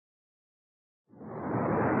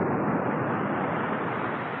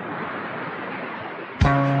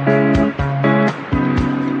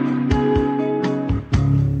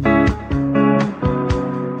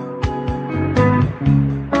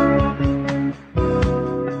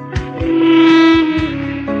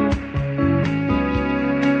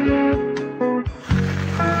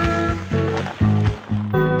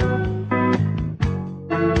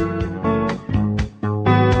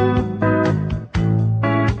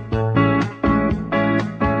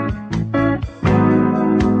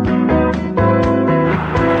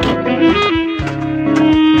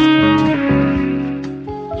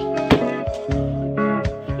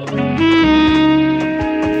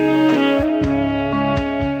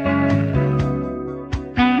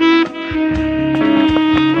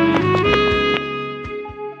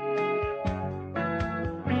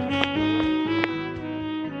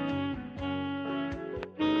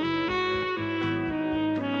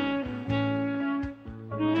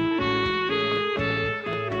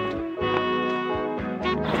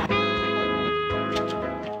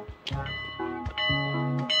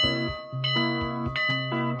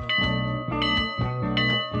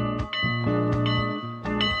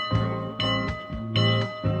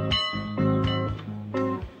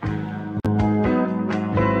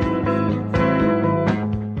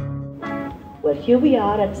here we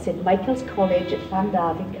are at St Michael's College at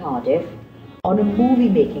Llandaff in Cardiff on a movie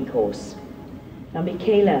making course. Now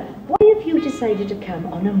Michaela, why have you decided to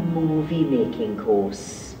come on a movie making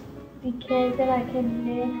course? Because I can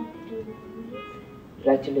learn how to do movies. You'd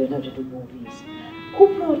like to learn how to do movies.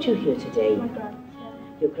 Who brought you here today? My grandson.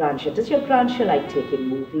 Your grandchild. Does your grandchild like taking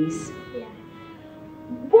movies? Yeah.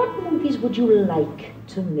 What movies would you like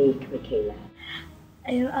to make, Michaela?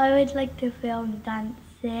 I would like to film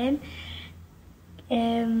dancing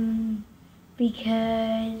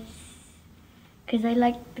because I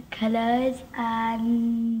like the colours,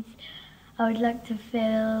 and I would like to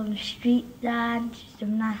film street dance,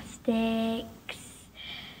 gymnastics.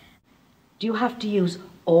 Do you have to use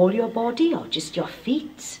all your body or just your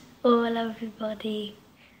feet? All of your body.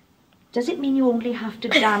 Does it mean you only have to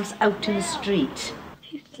dance out in the street?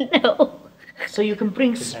 No. So you can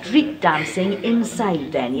bring street dancing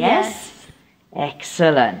inside then, yes?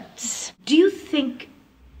 Excellent. Do you think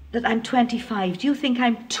that I'm 25? Do you think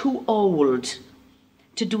I'm too old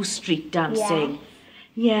to do street dancing?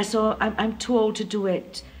 Yeah, so I'm too old to do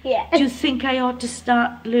it. Yeah. Do you think I ought to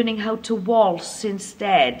start learning how to waltz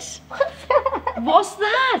instead? What's that? What's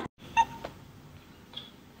that?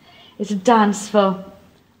 It's a dance for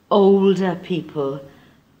older people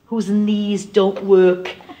whose knees don't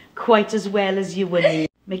work quite as well as you and me.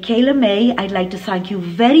 Michaela May, I'd like to thank you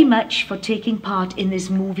very much for taking part in this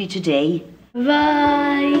movie today.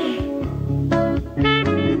 Bye.